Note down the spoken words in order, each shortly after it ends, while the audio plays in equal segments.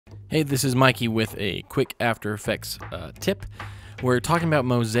Hey, this is Mikey with a quick After Effects tip. We're talking about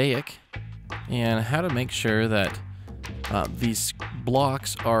Mosaic and how to make sure that these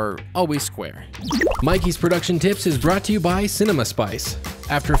blocks are always square. Mikey's production tips is brought to you by Cinema Spice,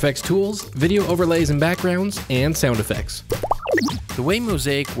 After Effects tools, video overlays and backgrounds, and sound effects. The way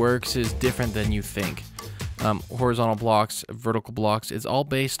Mosaic works is different than you think. Horizontal blocks, vertical blocks, it's all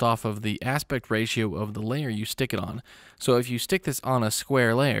based off of the aspect ratio of the layer you stick it on. So if you stick this on a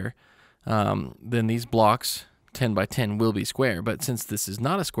square layer, then these blocks 10 by 10 will be square. But since this is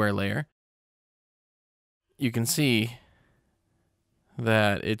not a square layer, you can see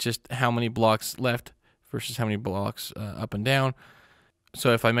that it's just how many blocks left versus how many blocks up and down.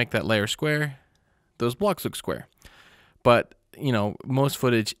 So if I make that layer square, those blocks look square. But you know, most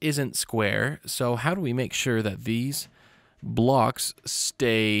footage isn't square, so how do we make sure that these blocks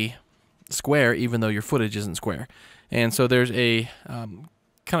stay square even though your footage isn't square? And so there's a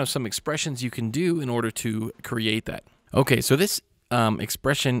kind of some expressions you can do in order to create that. Okay, so this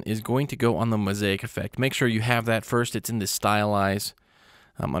expression is going to go on the Mosaic effect. Make sure you have that first. It's in the stylize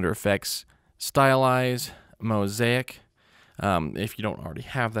under effects, stylize, Mosaic. If you don't already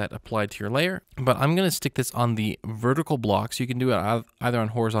have that applied to your layer. But I'm going to stick this on the vertical blocks. You can do it either on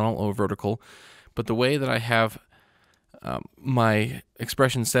horizontal or vertical. But the way that I have my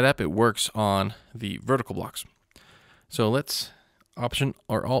expression set up, it works on the vertical blocks. So let's Option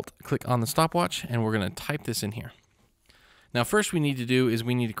or Alt click on the stopwatch, and we're going to type this in here. Now first we need to do is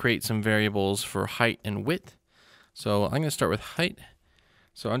we need to create some variables for height and width. So I'm going to start with height.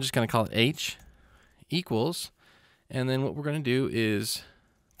 So I'm just going to call it H equals. And then what we're going to do is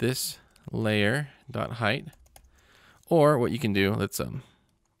thisLayer.height, or what you can do, let's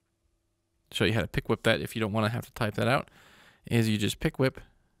show you how to pick whip that if you don't want to have to type that out, is you just pick whip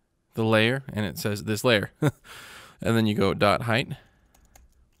the layer and it says this layer. And then you go .height.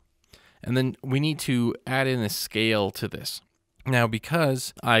 And then we need to add in a scale to this. Now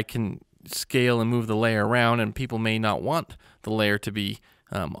because I can scale and move the layer around and people may not want the layer to be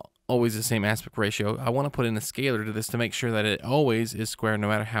always the same aspect ratio, I want to put in a scalar to this to make sure that it always is square no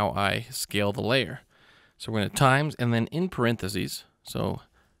matter how I scale the layer. So we're going to times, and then in parentheses, so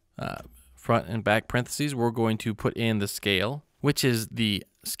front and back parentheses, we're going to put in the scale, which is the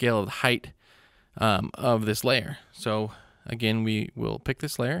scale of the height of this layer. So again, we will pick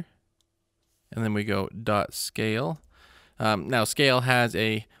this layer, and then we go .scale. Now scale has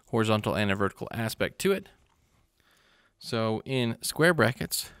a horizontal and a vertical aspect to it. So in square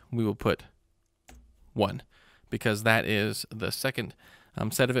brackets, we will put 1 because that is the second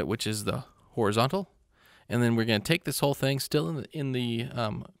set of it, which is the horizontal. And then we're going to take this whole thing still in the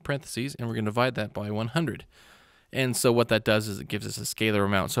parentheses, and we're going to divide that by 100. And so what that does is it gives us a scalar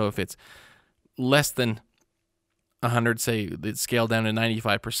amount. So if it's less than 100, say it's scaled down to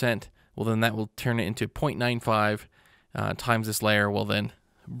 95%, well then that will turn it into 0.95 times this layer will then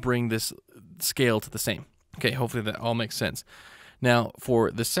bring this scale to the same. Okay, hopefully that all makes sense. Now for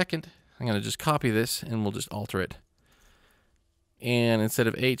the second, I'm going to just copy this and we'll just alter it. And instead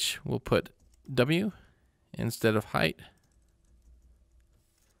of H, we'll put W. Instead of height,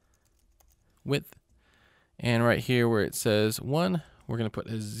 width. And right here where it says 1, we're going to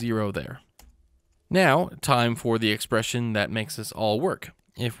put a 0 there. Now, time for the expression that makes this all work.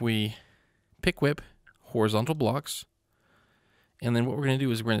 If we pick whip horizontal blocks, and then what we're going to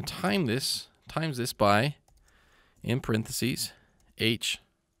do is we're going to times this by, in parentheses, H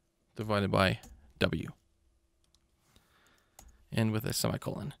divided by W, and with a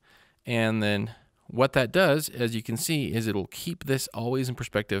semicolon. And then what that does, as you can see, is it'll keep this always in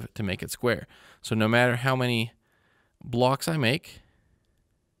perspective to make it square. So no matter how many blocks I make,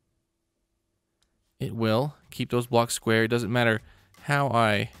 it will keep those blocks square. It doesn't matter how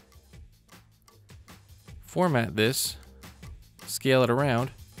I format this, scale it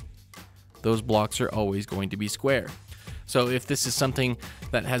around, those blocks are always going to be square. So if this is something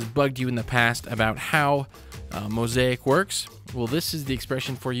that has bugged you in the past about how Mosaic works, well, this is the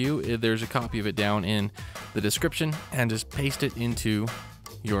expression for you. There's a copy of it down in the description, and just paste it into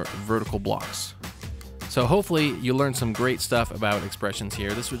your vertical blocks. So hopefully you learned some great stuff about expressions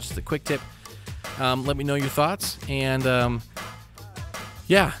here. This was just a quick tip. Let me know your thoughts, and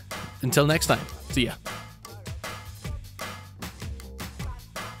yeah, until next time, see ya.